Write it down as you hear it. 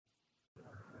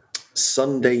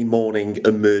Sunday morning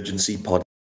emergency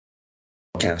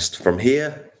podcast from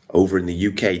here over in the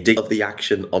UK. Dig of the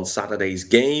action on Saturday's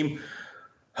game.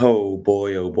 Oh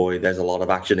boy, there's a lot of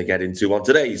action to get into on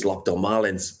today's Locked On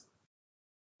Marlins.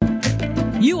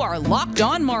 You are Locked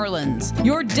On Marlins,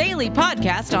 your daily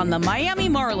podcast on the Miami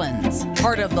Marlins.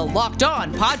 Part of the Locked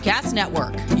On Podcast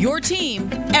Network, your team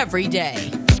every day.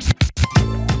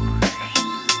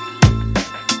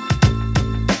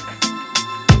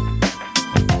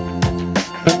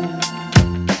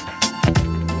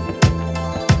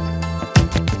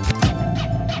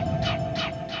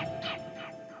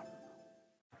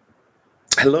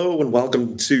 Hello and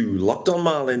welcome to Locked On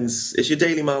Marlins. It's your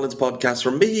daily Marlins podcast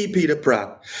from me, Peter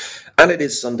Pratt. And it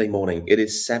is Sunday morning. It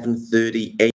is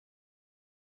 7:30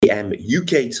 a.m.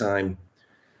 UK time.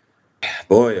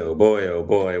 Boy, oh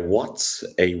boy, what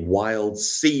a wild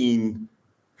scene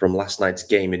from last night's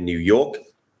game in New York.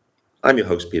 I'm your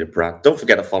host, Peter Pratt. Don't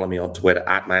forget to follow me on Twitter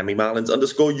at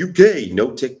Miami_Marlins_UK. No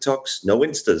TikToks, no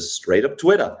Instas, straight up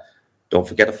Twitter. Don't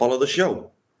forget to follow the show.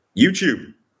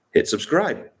 YouTube, hit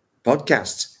subscribe.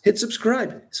 Podcasts, hit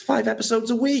subscribe. It's 5 episodes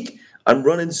a week. I'm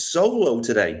running solo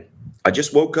today. I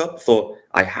just woke up, thought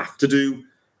I have to do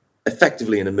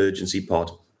effectively an emergency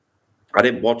pod. I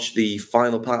didn't watch the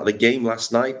final part of the game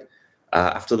last night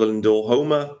after the Lindor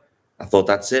homer. I thought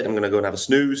that's it. I'm going to go and have a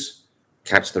snooze,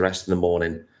 catch the rest in the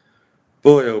morning.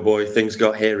 Boy, oh boy, things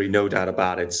got hairy, no doubt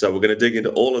about it. So we're going to dig into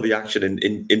all of the action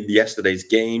in yesterday's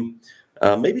game.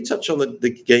 Maybe touch on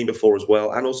the game before as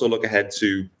well, and also look ahead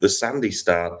to the Sandy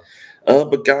start.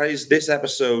 But guys, this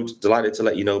episode, delighted to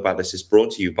let you know about this, is brought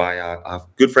to you by our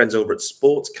good friends over at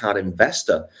Sports Card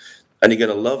Investor. And you're going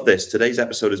to love this. Today's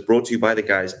episode is brought to you by the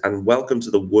guys, and welcome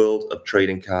to the world of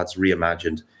trading cards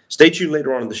reimagined. Stay tuned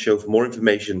later on in the show for more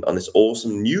information on this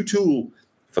awesome new tool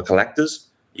for collectors.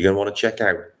 You're going to want to check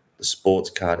out the Sports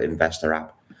Card Investor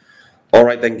app. All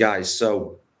right then, guys.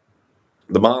 So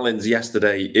the Marlins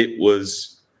yesterday, it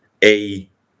was a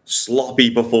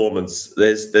sloppy performance.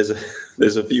 There's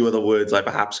a few other words I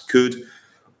perhaps could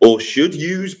or should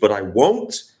use, but I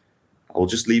won't. I'll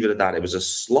just leave it at that. It was a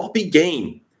sloppy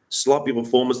game, sloppy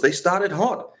performance. They started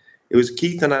hot. It was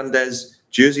Keith Hernandez,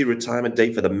 jersey retirement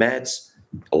day for the Mets.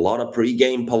 A lot of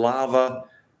pre-game palaver,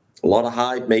 a lot of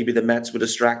hype. Maybe the Mets were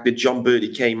distracted. Jon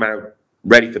Berti came out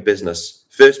ready for business.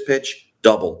 First pitch,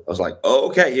 double. I was like, oh,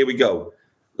 okay, here we go.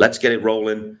 Let's get it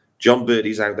rolling. Jon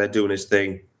Berti's out there doing his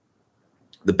thing.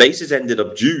 The bases ended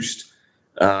up juiced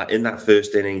in that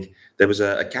first inning. There was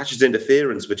a catcher's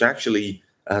interference, which actually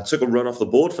took a run off the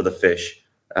board for the Fish.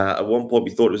 At one point,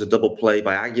 we thought it was a double play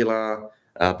by Aguilar,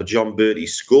 but Jon Berti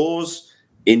scores.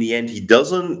 In the end, he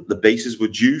doesn't. The bases were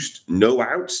juiced. No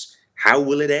outs. How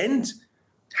will it end?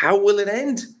 How will it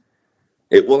end?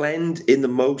 It will end in the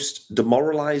most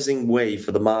demoralizing way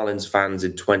for the Marlins fans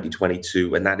in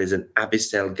 2022, and that is an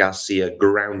Avisail Garcia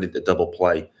grounded to double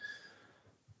play.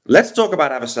 Let's talk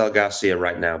about Avisail Garcia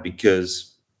right now,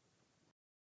 because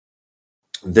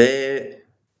they're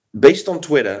based on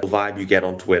Twitter, the vibe you get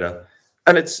on Twitter,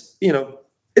 and it's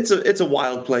a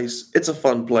wild place. It's a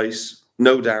fun place,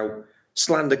 no doubt.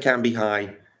 Slander can be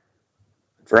high.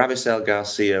 For Avisail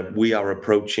Garcia, we are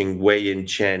approaching Wei-Yin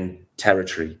Chen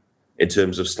territory in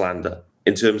terms of slander,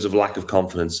 in terms of lack of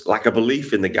confidence, lack of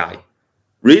belief in the guy.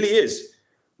 Really is.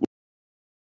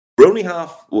 We're only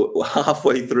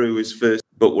halfway through his first,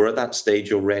 but we're at that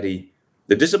stage already.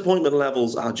 The disappointment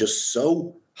levels are just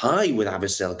so high with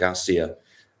Avisail Garcia.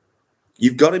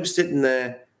 You've got him sitting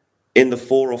there in the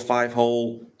 4 or 5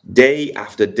 hole day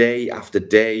after day after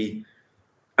day.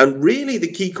 And really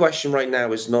the key question right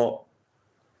now is not,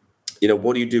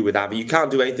 what do you do with Avi? You can't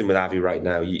do anything with Avi right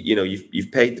now.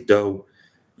 You've paid the dough.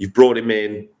 You've brought him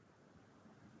in.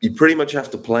 You pretty much have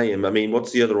to play him. I mean,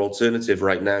 what's the other alternative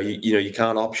right now? You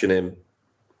can't option him.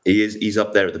 He's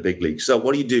up there at the big league. So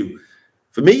what do you do?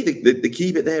 For me, the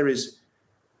key bit there is,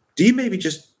 do you maybe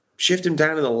just shift him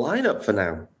down in the lineup for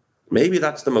now? Maybe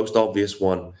that's the most obvious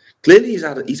one. Clearly, he's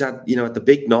had at the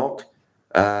big knock.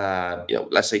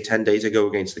 Let's say 10 days ago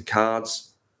against the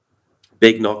Cards,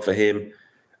 big knock for him.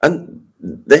 And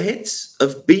the hits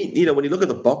have been, when you look at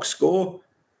the box score,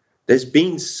 there's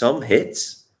been some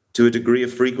hits to a degree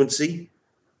of frequency,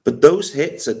 but those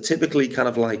hits are typically kind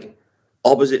of like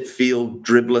opposite field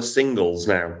dribbler singles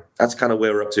now. That's kind of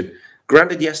where we're up to.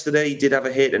 Granted, yesterday he did have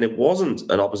a hit, and it wasn't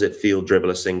an opposite field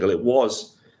dribbler single. It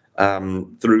was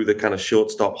through the kind of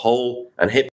shortstop hole and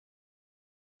hit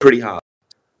pretty hard.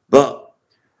 But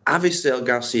Avisail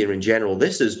Garcia in general,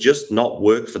 this has just not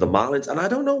worked for the Marlins, and I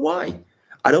don't know why.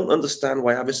 I don't understand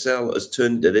why Avisail has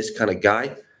turned into this kind of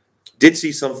guy. Did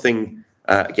see something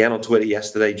again on Twitter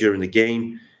yesterday during the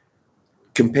game,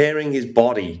 comparing his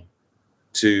body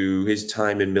to his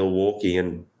time in Milwaukee.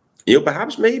 And,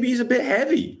 perhaps maybe he's a bit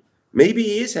heavy. Maybe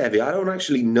he is heavy. I don't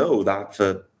actually know that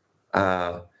for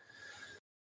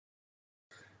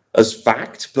as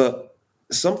fact, but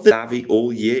something Avi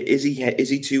all year. Is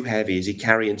he too heavy? Is he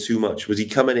carrying too much? Was he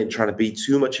coming in trying to be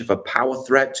too much of a power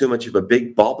threat, too much of a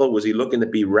big bobber? Was he looking to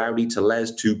be Rowdy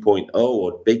Tellez 2.0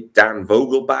 or Big Dan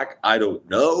Vogelback? I don't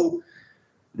know.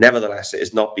 Nevertheless, it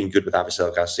has not been good with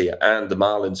Avisail Garcia, and the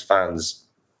Marlins fans,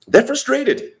 they're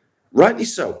frustrated. Rightly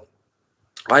so.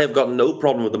 I have got no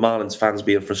problem with the Marlins fans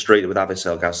being frustrated with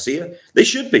Avisail Garcia. They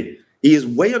should be. He is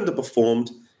way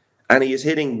underperformed, and he is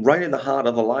hitting right in the heart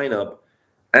of the lineup.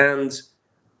 And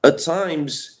at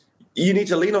times, you need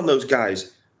to lean on those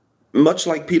guys, much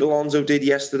like Pete Alonso did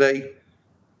yesterday.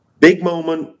 Big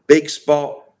moment, big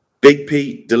spot, Big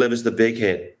Pete delivers the big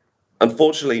hit.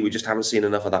 Unfortunately, we just haven't seen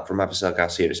enough of that from Avisail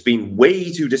Garcia. It's been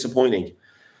way too disappointing.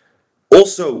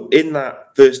 Also, in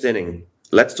that first inning,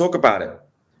 let's talk about it.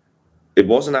 It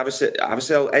wasn't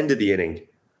Avisail ended the inning.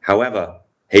 However,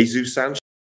 Jesus Sanchez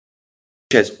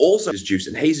also is juice.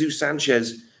 And Jesus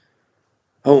Sanchez,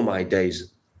 oh my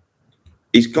days,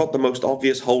 he's got the most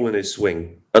obvious hole in his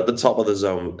swing at the top of the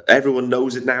zone. Everyone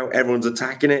knows it now. Everyone's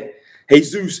attacking it.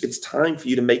 Jesus, it's time for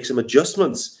you to make some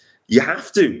adjustments. You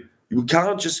have to. You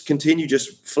can't just continue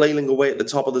just flailing away at the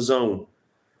top of the zone.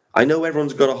 I know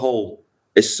everyone's got a hole.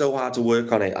 It's so hard to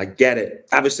work on it. I get it.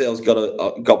 Avisail's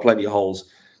got plenty of holes.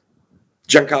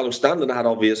 Giancarlo Stanton had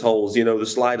obvious holes, the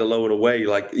slider low and away.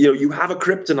 You have a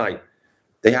kryptonite.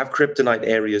 They have kryptonite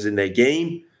areas in their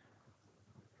game.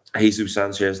 Jesus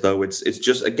Sanchez, though, it's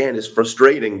just, again, it's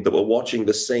frustrating that we're watching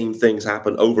the same things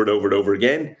happen over and over and over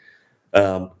again,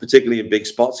 particularly in big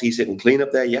spots. He's hitting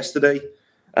cleanup there yesterday.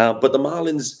 But the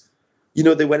Marlins,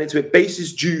 they went into it,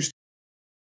 bases juiced,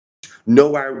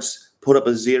 no outs, put up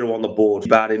a 0 on the board.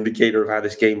 Bad indicator of how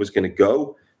this game was going to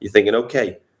go. You're thinking,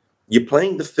 okay, you're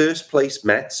playing the first place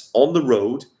Mets on the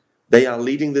road. They are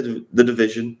leading the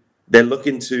division. They're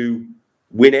looking to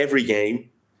win every game.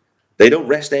 They don't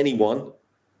rest anyone.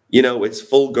 It's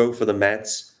full go for the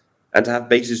Mets. And to have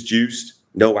bases juiced,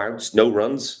 no outs, no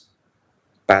runs,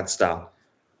 bad start.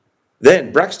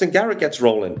 Then Braxton Garrett gets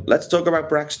rolling. Let's talk about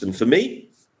Braxton. For me,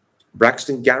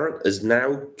 Braxton Garrett has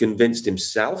now convinced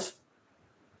himself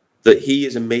that he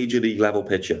is a major league level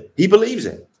pitcher. He believes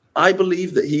it. I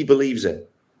believe that he believes it.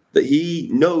 That he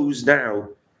knows now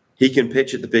he can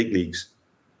pitch at the big leagues.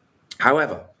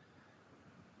 However,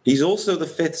 he's also the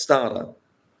 5th starter,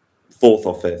 4th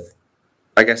or 5th.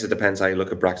 I guess it depends how you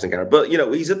look at Braxton Garrett. But,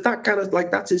 he's at that kind of,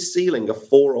 that's his ceiling, a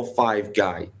 4 or 5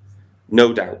 guy,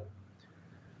 no doubt.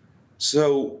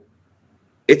 So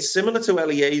it's similar to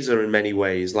Eliezer in many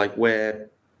ways, where,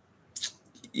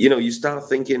 you start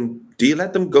thinking, do you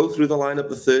let them go through the lineup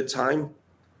the 3rd time?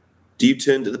 Do you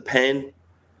turn to the pen?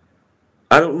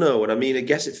 I don't know. And I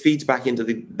guess it feeds back into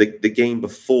the game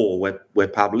before where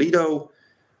Pablito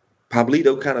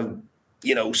kind of,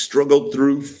 struggled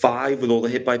through 5 with all the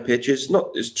hit by pitches.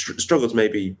 Not struggles,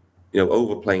 maybe,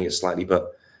 overplaying it slightly,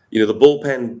 but, the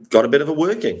bullpen got a bit of a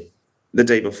working the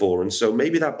day before. And so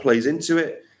maybe that plays into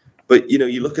it. But,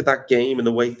 you look at that game and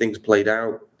the way things played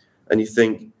out and you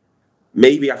think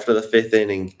maybe after the 5th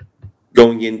inning,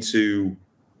 going into,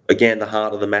 again, the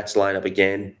heart of the Mets lineup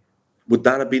again, would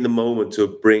that have been the moment to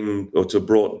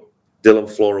brought Dylan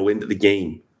Floro into the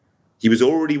game? He was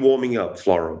already warming up,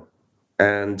 Floro.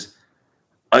 And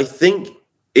I think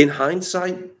in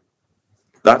hindsight,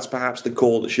 that's perhaps the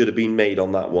call that should have been made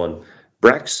on that one.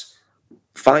 Brax,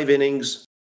 5 innings,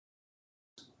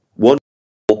 1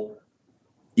 ball.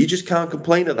 You just can't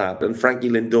complain of that. And Frankie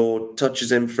Lindor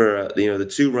touches him for the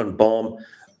 2-run bomb.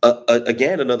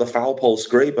 Again, another foul pole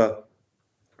scraper.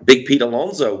 Big Pete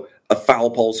Alonso, a foul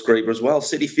pole scraper as well.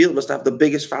 Citi Field must have the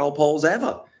biggest foul poles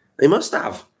ever. They must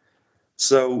have.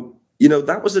 So,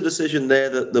 that was a decision there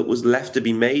that was left to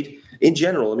be made. In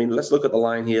general, let's look at the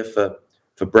line here for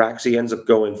Brax. He ends up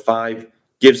going 5,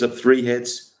 gives up 3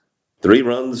 hits, 3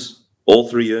 runs, all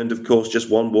 3 earned, of course,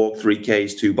 just 1 walk, 3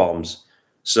 Ks, 2 bombs.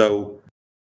 So,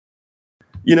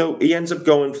 he ends up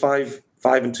going 5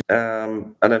 and 2,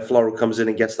 and then Floro comes in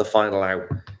and gets the final out.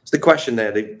 It's the question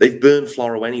there. They've burned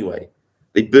Floro anyway.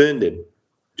 They burned him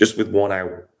just with 1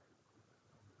 out.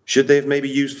 Should they have maybe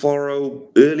used Floro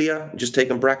earlier, just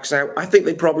taken Brax out? I think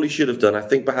they probably should have done. I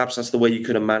think perhaps that's the way you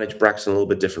could have managed Braxton a little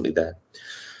bit differently there.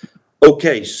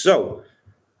 Okay, so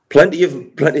plenty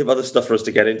of other stuff for us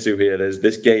to get into here.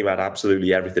 This game had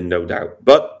absolutely everything, no doubt.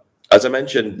 But as I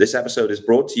mentioned, this episode is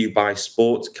brought to you by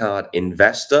Sports Card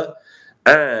Investor.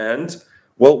 And,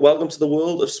 well, welcome to the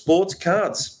world of sports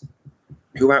cards.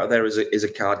 Who out there is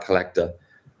a card collector?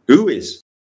 Who is?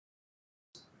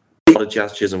 A lot of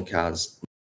Jazz Chisholm cards.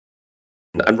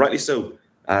 and rightly so.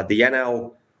 The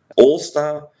NL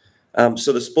All-Star.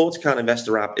 So the Sportscard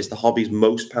Investor app is the hobby's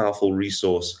most powerful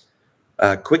resource.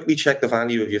 Quickly check the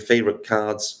value of your favorite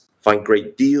cards, find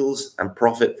great deals, and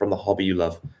profit from the hobby you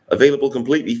love. Available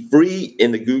completely free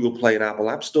in the Google Play and Apple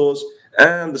App Stores,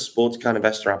 and the Sportscard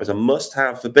Investor app is a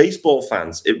must-have for baseball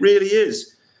fans. It really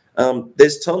is.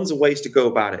 There's tons of ways to go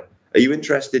about it. Are you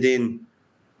interested in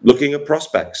looking at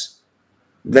prospects?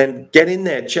 Then get in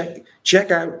there,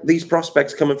 check out these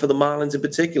prospects coming for the Marlins in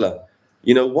particular.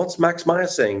 You know, what's Max Meyer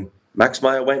saying? Max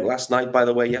Meyer went last night, by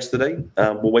the way, yesterday.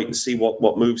 We'll wait and see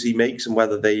what moves he makes and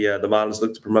whether the Marlins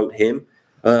look to promote him.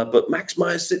 But Max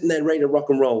Meyer's sitting there ready to rock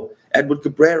and roll. Edward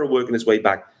Cabrera working his way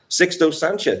back. Sixto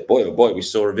Sanchez, boy, oh boy, we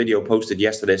saw a video posted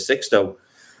yesterday. Sixto,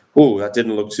 oh, that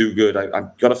didn't look too good.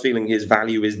 I've got a feeling his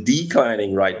value is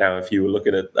declining right now if you were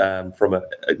looking at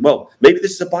well, maybe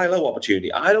this is a buy low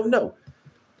opportunity. I don't know.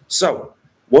 So,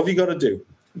 what have you got to do?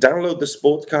 Download the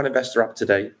Sportscard Investor app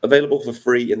today, available for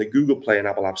free in the Google Play and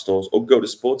Apple App Stores, or go to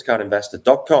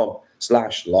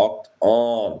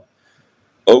sportscardinvestor.com/locked-on.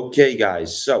 Okay,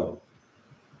 guys, so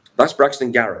that's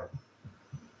Braxton Garrett.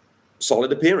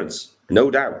 Solid appearance,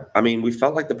 no doubt. I mean, we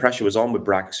felt like the pressure was on with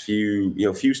Brax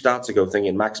few starts ago,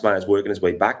 thinking Max Meyer's working his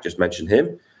way back. Just mentioned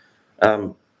him.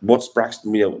 What's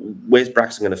Braxton? Where's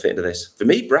Braxton going to fit into this? For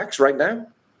me, Brax right now,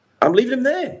 I'm leaving him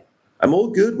there. I'm all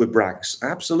good with Brax,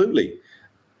 absolutely.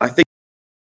 I think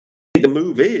the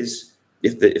move is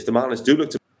if the Marlins do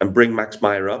look to and bring Max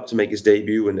Meyer up to make his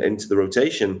debut and into the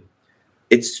rotation,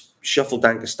 it's shuffle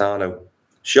Dan Castano,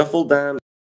 shuffle Dan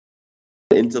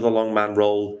into the long man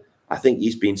role. I think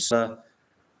he's been,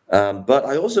 but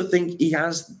I also think he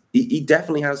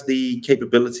definitely has the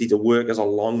capability to work as a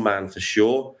long man for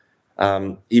sure.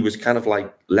 He was kind of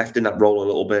like left in that role a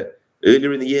little bit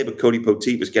earlier in the year, but Cody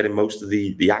Poteet was getting most of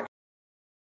the action.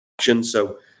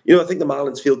 So, I think the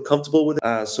Marlins feel comfortable with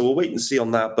it. So we'll wait and see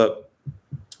on that. But,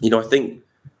 I think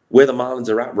where the Marlins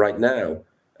are at right now,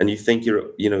 and you think you're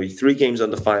 3 games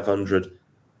under 500,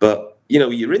 but,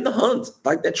 you're in the hunt.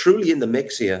 Like, they're truly in the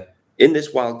mix here, in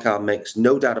this wild card mix,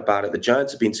 no doubt about it. The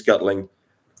Giants have been scuttling.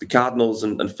 The Cardinals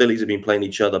and Phillies have been playing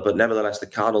each other, but nevertheless, the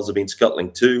Cardinals have been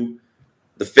scuttling too.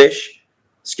 The Fish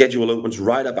schedule opens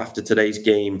right up after today's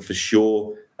game for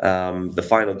sure, the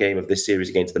final game of this series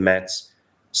against the Mets.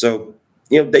 So,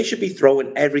 they should be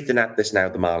throwing everything at this now,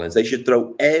 the Marlins. They should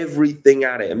throw everything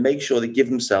at it and make sure they give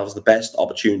themselves the best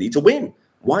opportunity to win.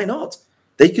 Why not?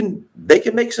 They can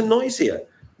make some noise here.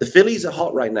 The Phillies are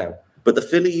hot right now, but the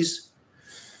Phillies,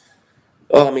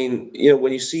 when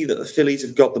you see that the Phillies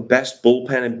have got the best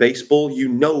bullpen in baseball,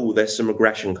 there's some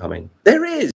aggression coming. There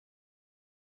is.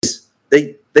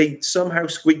 They somehow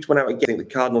squeaked one out again. I think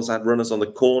the Cardinals had runners on the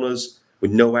corners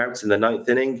with no outs in the 9th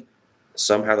inning.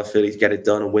 Somehow the Phillies get it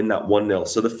done and win that 1-0.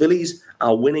 So the Phillies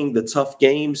are winning the tough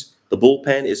games. The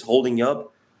bullpen is holding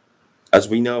up. As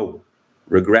we know,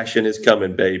 regression is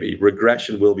coming, baby.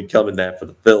 Regression will be coming there for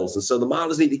the Phils. And so the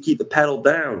Marlins need to keep the pedal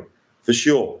down for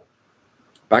sure.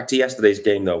 Back to yesterday's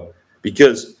game, though,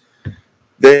 because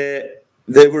there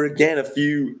were, again, a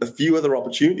few other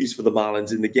opportunities for the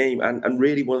Marlins in the game. And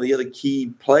really one of the other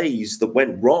key plays that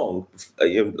went wrong,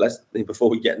 before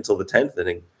we get until the 10th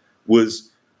inning, was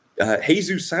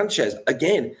Jesus Sanchez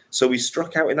again. So he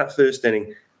struck out in that first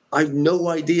inning. I have no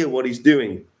idea what he's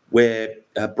doing. Where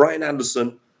Brian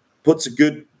Anderson puts a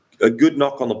good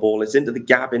knock on the ball. It's into the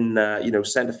gap in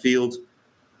center field.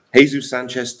 Jesus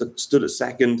Sanchez stood at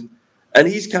second, and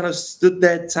he's kind of stood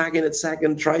there tagging at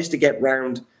second. Tries to get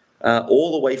round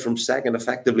all the way from second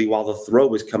effectively while the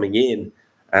throw is coming in,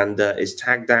 and is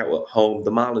tagged out at home.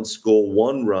 The Marlins score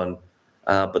 1 run,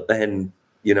 but then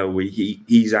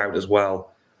he's out as well.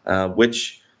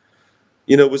 Which,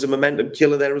 was a momentum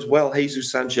killer there as well.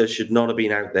 Jesus Sanchez should not have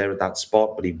been out there at that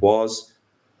spot, but he was.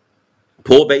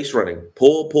 Poor base running.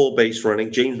 Poor base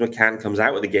running. James McCann comes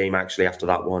out of the game, actually, after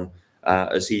that one,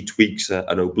 as he tweaks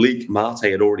an oblique.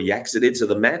 Marte had already exited, so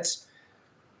the Mets,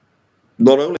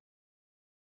 not only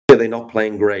are they not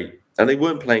playing great, and they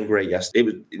weren't playing great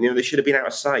yesterday, they should have been out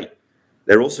of sight.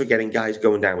 They're also getting guys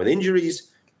going down with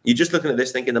injuries. You're just looking at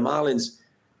this thinking the Marlins,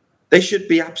 they should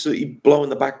be absolutely blowing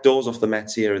the back doors off the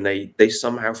Mets here, and they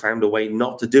somehow found a way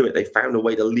not to do it. They found a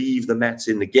way to leave the Mets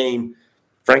in the game.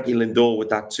 Frankie Lindor with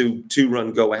that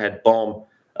two-run go-ahead bomb.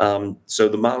 So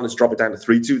the Marlins drop it down to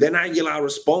 3-2. Then Aguilar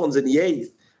responds in the 8th.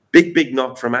 Big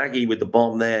knock from Aggie with the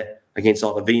bomb there against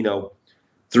Ottavino.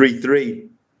 3-3.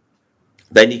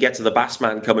 Then you get to the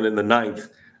Bassman coming in the 9th,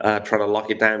 trying to lock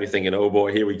it down. You're thinking, oh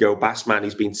boy, here we go. Bassman,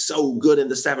 he's been so good in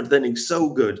the 7th inning, so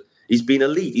good. He's been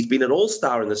elite. He's been an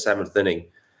all-star in the 7th inning.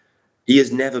 He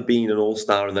has never been an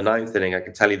all-star in the ninth inning, I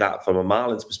can tell you that from a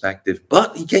Marlins perspective.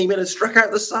 But he came in and struck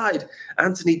out the side.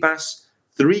 Anthony Bass,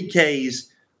 3 Ks,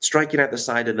 striking out the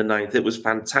side in the ninth. It was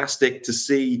fantastic to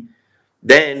see.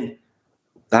 Then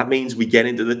that means we get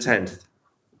into the 10th.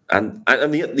 And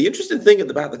the interesting thing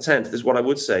about the 10th is what I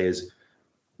would say is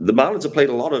the Marlins have played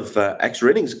a lot of extra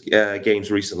innings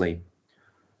games recently.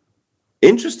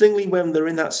 Interestingly, when they're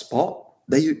in that spot,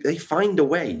 they find a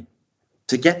way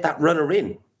to get that runner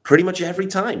in pretty much every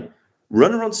time.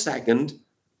 Runner on second,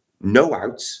 no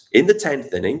outs in the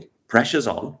 10th inning, pressure's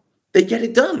on, they get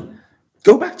it done.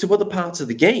 Go back to other parts of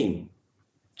the game,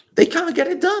 they can't get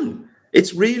it done.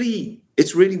 It's really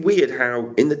weird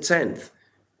how in the 10th,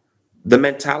 the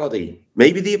mentality,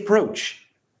 maybe the approach,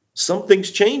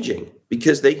 something's changing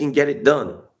because they can get it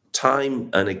done time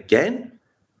and again.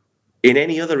 In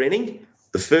any other inning,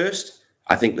 the first,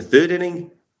 I think the third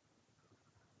inning,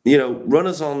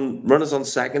 runners on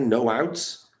second, no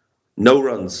outs, no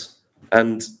runs.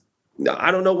 And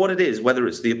I don't know what it is, whether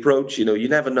it's the approach, you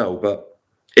never know. But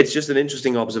it's just an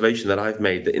interesting observation that I've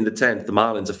made that in the 10th, the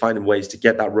Marlins are finding ways to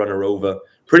get that runner over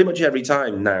pretty much every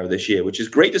time now this year, which is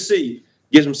great to see.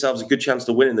 Gives themselves a good chance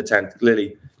to win in the 10th,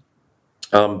 clearly.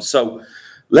 So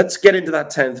let's get into that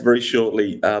 10th very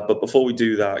shortly. But before we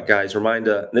do that, guys,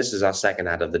 reminder, this is our second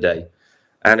ad of the day.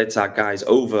 And it's our guys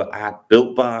over at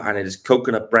Built Bar, and it is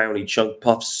Coconut Brownie Chunk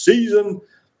Puff season.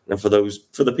 And for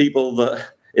the people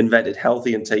that invented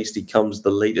healthy and tasty comes the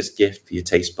latest gift for your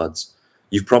taste buds.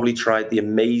 You've probably tried the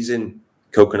amazing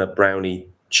Coconut Brownie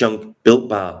Chunk Built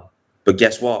Bar. But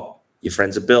guess what? Your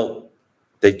friends are Built.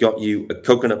 They've got you a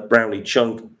Coconut Brownie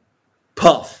Chunk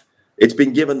Puff. It's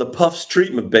been given the Puffs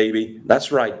treatment, baby.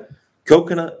 That's right.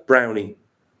 Coconut Brownie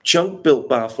Chunk Built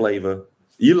Bar flavor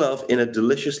you love in a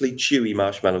deliciously chewy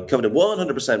marshmallow covered in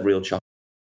 100% real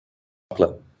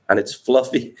chocolate. And it's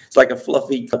fluffy. It's like a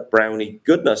fluffy brownie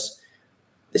goodness.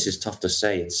 This is tough to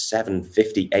say. It's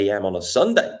 7:50 a.m. on a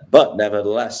Sunday. But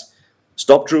nevertheless,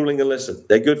 stop drooling and listen.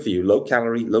 They're good for you. Low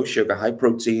calorie, low sugar, high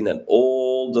protein, and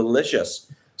all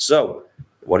delicious. So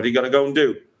what have you got to go and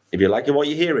do? If you're liking what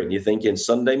you're hearing, you're thinking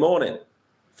Sunday morning,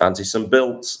 fancy some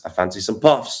Builts, I fancy some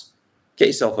Puffs. Get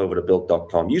yourself over to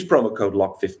Built.com. Use promo code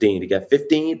LOCK15 to get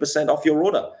 15% off your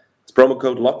order. It's promo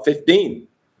code LOCK15.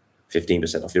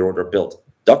 15% off your order at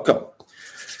Built.com.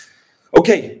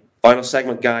 Okay, final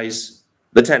segment, guys.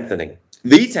 The 10th inning.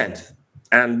 The 10th.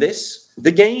 And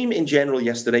the game in general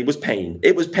yesterday was pain.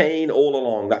 It was pain all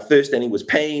along. That first inning was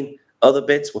pain. Other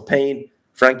bits were pain.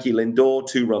 Frankie Lindor,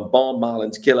 2-run bomb.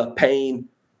 Marlins killer, pain.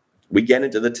 We get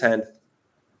into the 10th.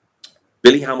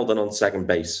 Billy Hamilton on second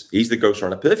base. He's the ghost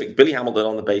runner. Perfect. Billy Hamilton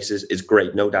on the bases is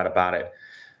great. No doubt about it.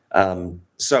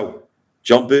 So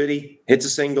John Birdie hits a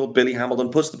single. Billy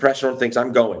Hamilton puts the pressure on, thinks,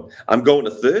 I'm going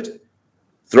to third.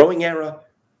 Throwing error,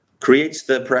 creates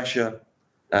the pressure,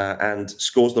 and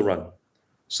scores the run.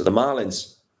 So the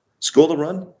Marlins score the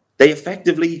run. They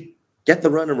effectively get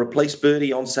the run and replace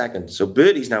Birdie on second. So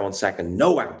Birdie's now on second.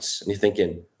 No outs. And you're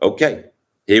thinking, okay,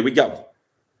 here we go.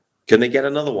 Can they get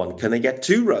another one? Can they get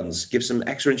 2 runs? Give some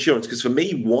extra insurance. Because for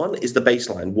me, 1 is the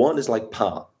baseline. 1 is like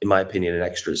par, in my opinion, in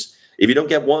extras. If you don't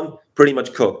get 1, pretty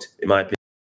much cooked, in my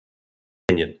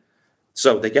opinion.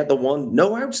 So they get the 1,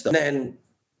 no outs. Then. And then,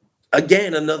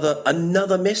 again,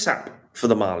 another mishap for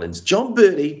the Marlins. John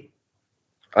Birdie,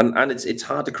 and it's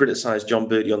hard to criticize John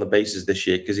Birdie on the bases this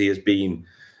year because he has been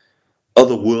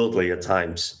otherworldly at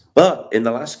times. But in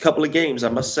the last couple of games, I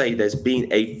must say, there's been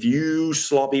a few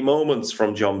sloppy moments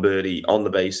from John Birdie on the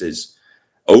bases.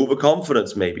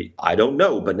 Overconfidence, maybe. I don't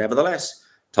know. But nevertheless,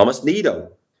 Thomas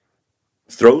Nido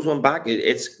throws one back.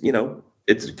 It's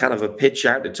kind of a pitch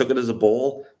out. It took it as a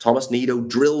ball. Thomas Nido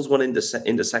drills one into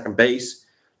second base.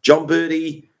 John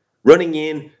Birdie running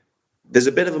in. There's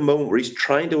a bit of a moment where he's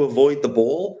trying to avoid the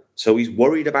ball. So he's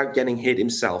worried about getting hit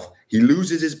himself. He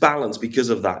loses his balance because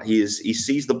of that. He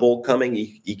sees the ball coming.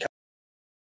 He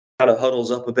kind of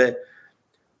huddles up a bit.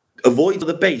 Avoids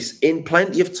the base in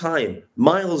plenty of time.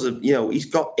 Miles of, he's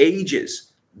got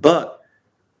ages. But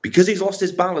because he's lost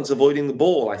his balance avoiding the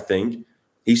ball, I think,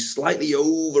 he slightly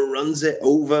overruns it,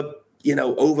 over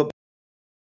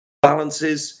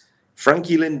balances.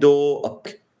 Frankie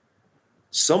Lindor,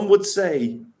 some would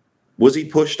say, was he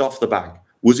pushed off the bag?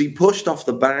 Was he pushed off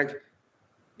the bag,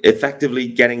 effectively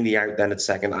getting the out then at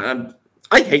second?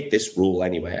 I hate this rule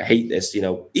anyway. I hate this.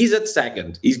 He's at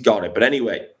second. He's got it. But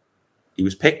anyway, he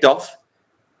was picked off.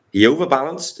 He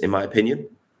overbalanced, in my opinion.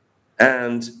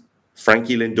 And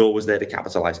Frankie Lindor was there to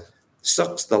capitalize.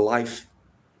 Sucks the life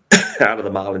out of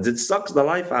the Marlins. It sucks the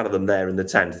life out of them there in the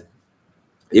 10th.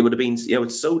 It would have been,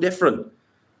 it's so different.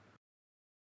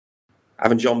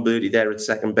 Having John Birdie there at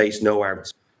second base, no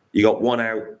outs. You got one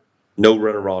out, no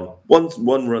runner on.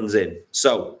 One runs in.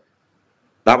 So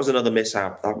that was another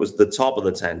mishap. That was the top of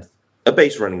the 10th, a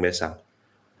base running mishap.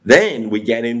 Then we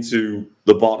get into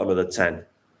the bottom of the 10th.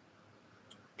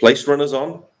 Placed runners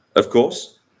on, of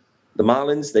course. The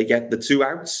Marlins, they get the 2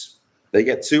 outs. They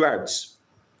get 2 outs.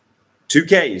 2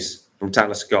 Ks from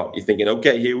Tanner Scott. You're thinking,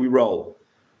 okay, here we roll.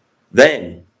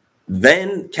 Then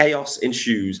chaos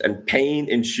ensues and pain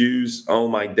ensues. Oh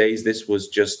my days, this was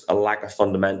just a lack of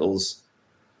fundamentals.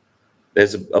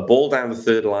 There's a ball down the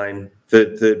third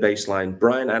baseline.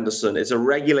 Brian Anderson, it's a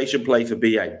regulation play for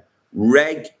BA.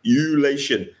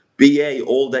 Regulation. BA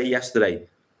all day yesterday.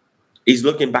 He's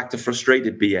looking back to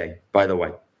frustrated BA, by the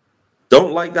way.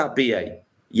 Don't like that BA.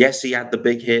 Yes, he had the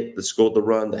big hit that scored the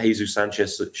run that Jesus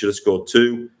Sanchez should have scored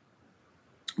 2.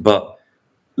 But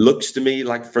looks to me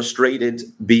like frustrated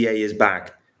BA is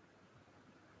back.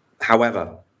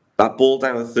 However, that ball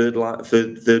down the third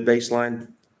baseline,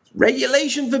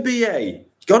 regulation for BA.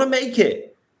 He's got to make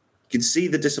it. You can see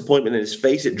the disappointment in his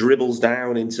face. It dribbles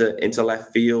down into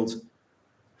left field.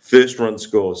 First run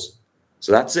scores.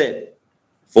 So that's it.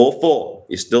 4-4.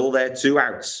 You're still there, 2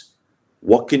 outs.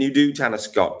 What can you do, Tanner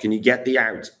Scott? Can you get the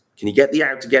out? Can you get the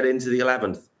out to get into the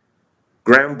 11th?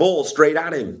 Ground ball straight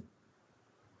at him.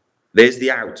 There's the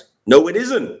out. No, it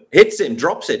isn't. Hits him,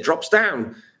 drops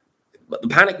down. But the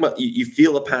panic, you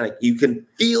feel the panic. You can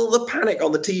feel the panic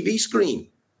on the TV screen.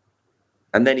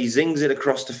 And then he zings it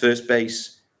across to first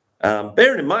base.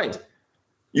 Bearing in mind,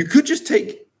 you could just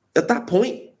take, at that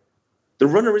point, the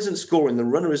runner isn't scoring. The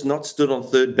runner is not stood on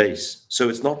third base. So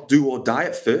it's not do or die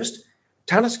at first.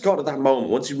 Tanner Scott at that moment,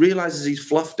 once he realizes he's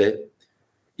fluffed it,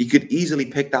 he could easily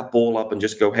pick that ball up and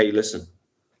just go, hey, listen,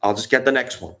 I'll just get the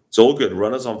next one. It's all good.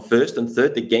 Runners on first and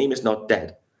third. The game is not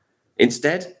dead.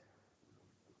 Instead,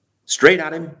 straight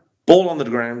at him, ball on the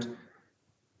ground,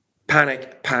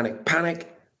 panic.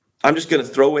 I'm just going to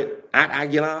throw it at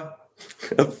Aguilar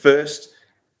at first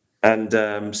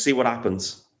and see what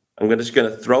happens. I'm just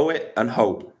going to throw it and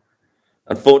hope.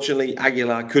 Unfortunately,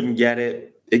 Aguilar couldn't get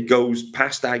it. It goes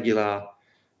past Aguilar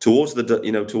towards the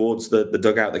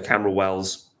dugout, the camera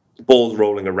wells. The ball's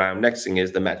rolling around. Next thing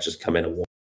is the Mets just come in and walk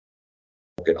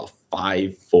it off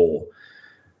 5-4.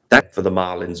 That for the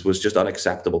Marlins was just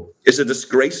unacceptable. It's a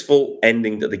disgraceful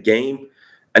ending to the game.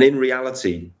 And in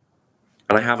reality,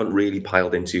 and I haven't really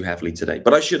piled in too heavily today,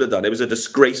 but I should have done. It was a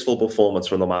disgraceful performance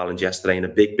from the Marlins yesterday in a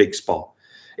big spot.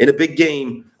 In a big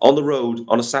game on the road,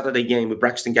 on a Saturday game with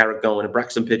Braxton Garrett going and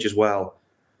Braxton pitch as well.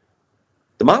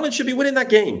 The Marlins should be winning that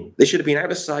game. They should have been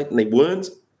out of sight, and they weren't.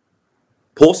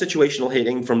 Poor situational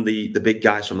hitting from the big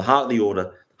guys from the heart of the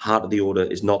order. Heart of the order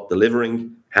is not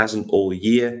delivering, hasn't all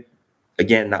year.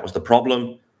 Again, that was the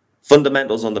problem.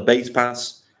 Fundamentals on the base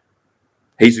pass.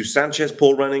 Jesus Sanchez,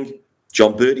 poor running.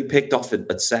 John Birdie picked off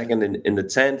at second in the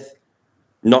 10th.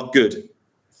 Not good.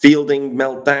 Fielding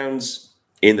meltdowns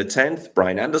in the 10th.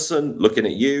 Brian Anderson, looking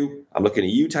at you. I'm looking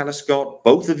at you, Tanner Scott.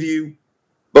 Both of you.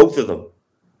 Both of them.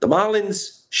 The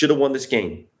Marlins should have won this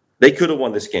game. They could have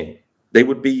won this game. They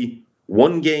would be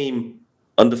 1 game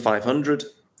under 500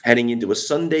 heading into a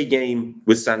Sunday game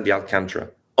with Sandy Alcantara.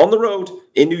 On the road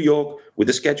in New York with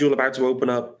the schedule about to open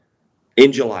up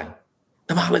in July.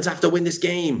 The Marlins have to win this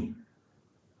game.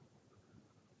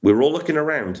 We were all looking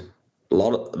around.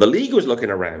 The league was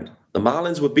looking around. The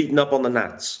Marlins were beating up on the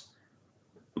Nats.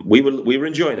 We were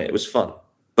enjoying it. It was fun.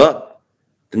 But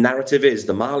the narrative is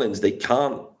the Marlins, they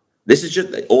can't. This is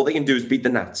just all they can do is beat the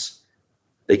Nats.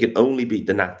 They can only beat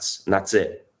the Nats, and that's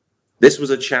it. This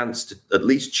was a chance to at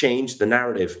least change the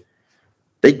narrative.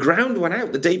 They ground one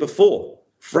out the day before,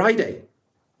 Friday.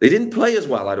 They didn't play as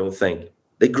well, I don't think.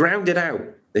 They ground it out.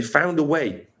 They found a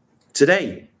way.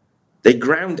 Today, they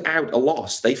ground out a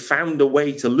loss. They found a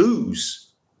way to lose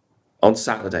on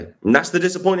Saturday. And that's the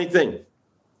disappointing thing.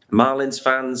 Marlins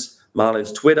fans,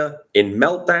 Marlins Twitter, in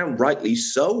meltdown, rightly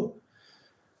so.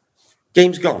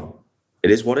 Game's gone. It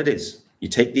is what it is. You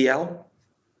take the L.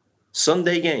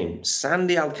 Sunday game,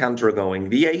 Sandy Alcantara going.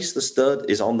 The ace, the stud,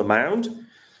 is on the mound.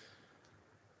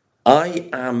 I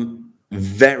am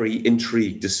very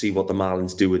intrigued to see what the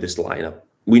Marlins do with this lineup.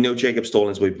 We know Jacob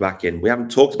Stallings will be back in. We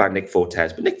haven't talked about Nick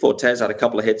Fortes, but Nick Fortes had a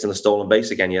couple of hits and a stolen base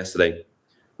again yesterday.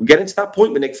 We get into that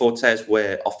point with Nick Fortes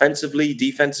where offensively,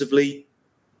 defensively,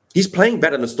 he's playing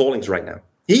better than Stallings right now.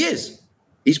 He is.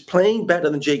 He's playing better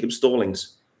than Jacob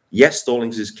Stallings. Yes,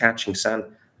 Stallings is catching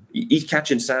He's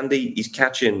catching Sandy. He's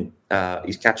catching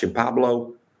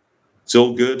Pablo. It's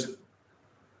all good.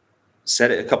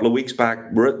 Said it a couple of weeks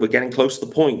back. We're getting close to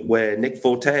the point where Nick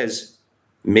Fortes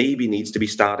maybe needs to be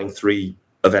starting 3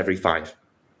 of every 5.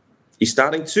 He's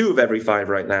starting 2 of every 5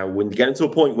 right now. When you get into a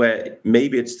point where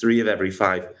maybe it's 3 of every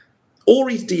 5, or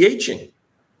he's DHing.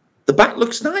 The bat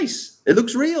looks nice. It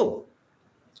looks real.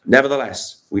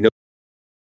 Nevertheless, we know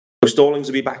Stallings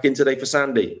will be back in today for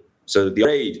Sandy. So the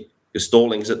raid, because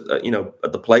Stallings at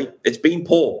the plate, it's been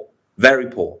poor, very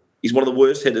poor. He's one of the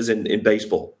worst hitters in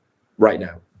baseball right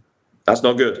now. That's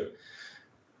not good.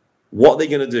 What are they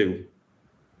going to do?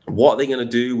 What are they going to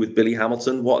do with Billy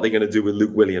Hamilton? What are they going to do with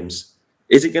Luke Williams?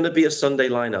 Is it going to be a Sunday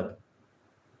lineup?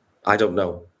 I don't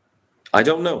know.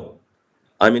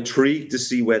 I'm intrigued to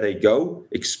see where they go.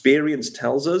 Experience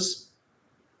tells us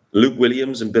Luke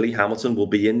Williams and Billy Hamilton will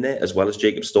be in there as well as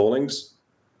Jacob Stallings.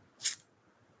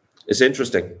 It's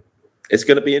interesting. It's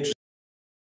going to be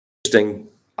interesting.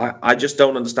 I just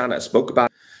don't understand it. I spoke about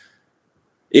it.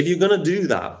 If you're going to do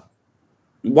that,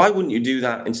 why wouldn't you do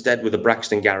that instead with a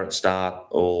Braxton Garrett start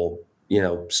or,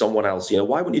 someone else?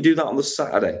 Why wouldn't you do that on the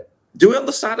Saturday? Do it on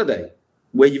the Saturday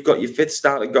where you've got your fifth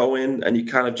starter going and you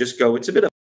kind of just go, it's a bit of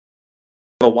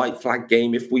a white flag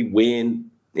game. If we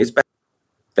win, it's better.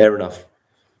 Fair enough.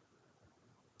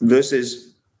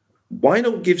 Versus, why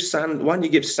don't you give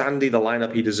Sandy the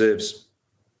lineup he deserves?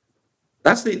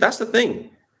 That's the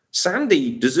thing.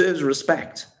 Sandy deserves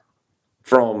respect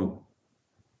from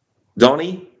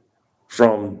Donnie,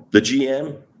 from the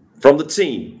GM, from the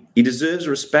team. He deserves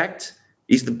respect.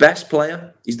 He's the best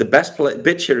player. He's the best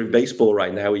pitcher in baseball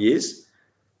right now. He is.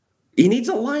 He needs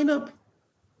a lineup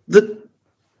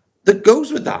that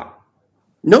goes with that.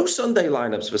 No Sunday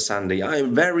lineups for Sandy. I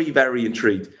am very, very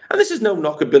intrigued. And this is no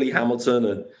knock at Billy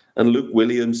Hamilton and Luke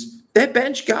Williams. They're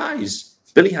bench guys.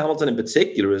 Billy Hamilton in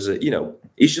particular is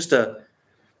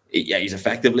he's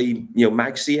effectively,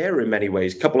 Mag Sierra in many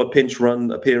ways. A couple of pinch run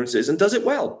appearances and does it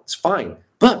well. It's fine.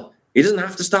 But he doesn't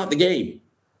have to start the game.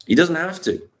 He doesn't have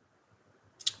to.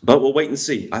 But we'll wait and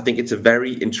see. I think it's a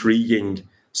very intriguing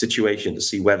situation to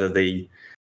see whether they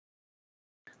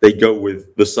go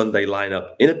with the Sunday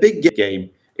lineup in a big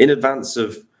game in advance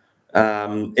of a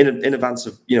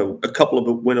couple of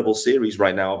winnable series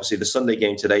right now. Obviously, the Sunday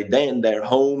game today, then they're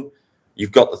home.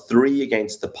 You've got the 4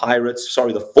 against the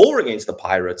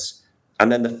Pirates,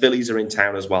 and then the Phillies are in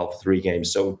town as well for 3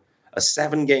 games. So a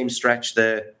 7-game stretch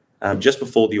there just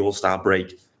before the All-Star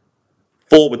break.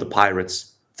 4 with the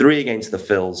Pirates, 3 against the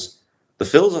Phils. The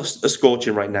Phils are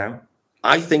scorching right now.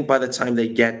 I think by the time they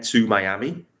get to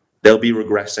Miami, they'll be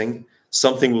regressing.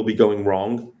 Something will be going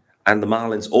wrong, and the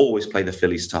Marlins always play the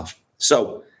Phillies tough.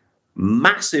 So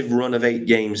massive run of 8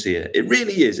 games here. It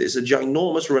really is. It's a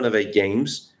ginormous run of 8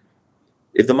 games.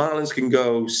 If the Marlins can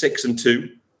go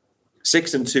 6-2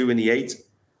 in the 8,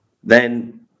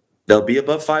 then they'll be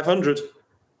above 500.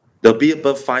 They'll be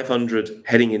above 500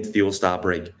 heading into the All-Star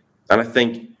break. And I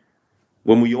think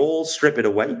when we all strip it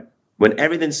away, when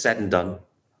everything's said and done,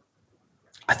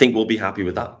 I think we'll be happy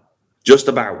with that. Just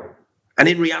about. And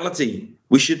in reality,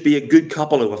 we should be a good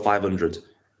couple over 500.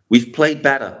 We've played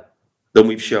better than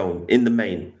we've shown in the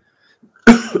main.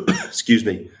 Excuse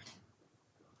me.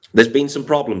 There's been some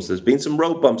problems. There's been some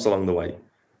road bumps along the way.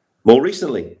 More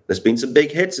recently, there's been some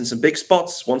big hits and some big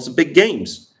spots, won some big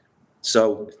games.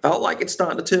 So it felt like it's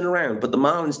starting to turn around. But the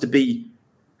Marlins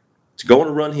to go on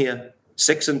a run here,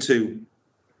 6-2,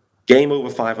 game over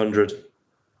 500,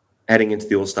 heading into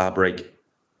the All-Star break.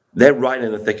 They're right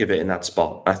in the thick of it in that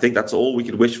spot. I think that's all we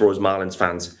could wish for as Marlins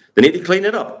fans. They need to clean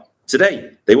it up.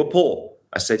 Today, they were poor.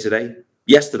 I say today,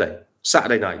 yesterday,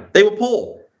 Saturday night. They were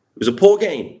poor. It was a poor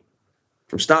game.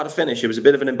 From start to finish, it was a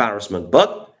bit of an embarrassment.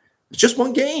 But it's just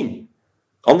one game.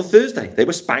 On the Thursday, they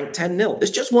were spanked 10-0.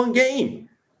 It's just one game.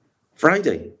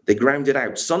 Friday, they ground it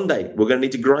out. Sunday, we're going to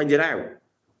need to grind it out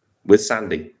with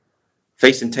Sandy.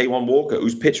 Facing Taijuan Walker,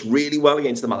 who's pitched really well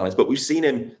against the Marlins. But we've seen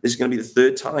him, this is going to be the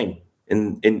 3rd time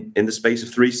in the space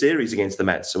of 3 series against the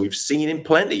Mets. So we've seen him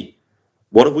plenty.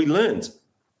 What have we learned?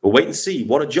 We'll wait and see.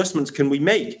 What adjustments can we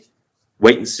make?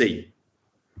 Wait and see.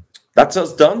 That's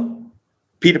us done.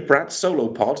 Peter Pratt solo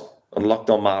pod on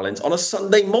Locked On Marlins on a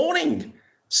Sunday morning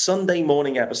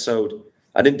episode.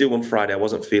 I didn't do one Friday. I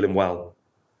wasn't feeling well.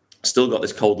 Still got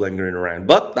this cold lingering around,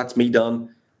 but that's me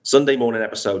done. Sunday morning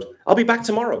episode. I'll be back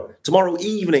tomorrow. Tomorrow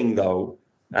evening, though,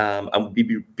 I'll be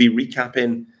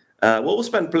recapping. We'll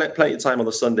spend plenty of time on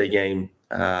the Sunday game,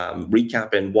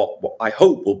 recapping what I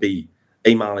hope will be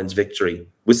a Marlins victory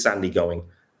with Sandy going,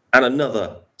 and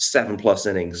another 7+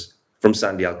 innings from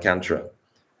Sandy Alcantara,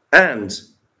 and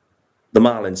the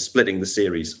Marlins splitting the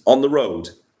series on the road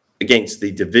against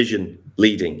the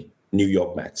division-leading New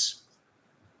York Mets.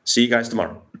 See you guys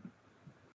tomorrow.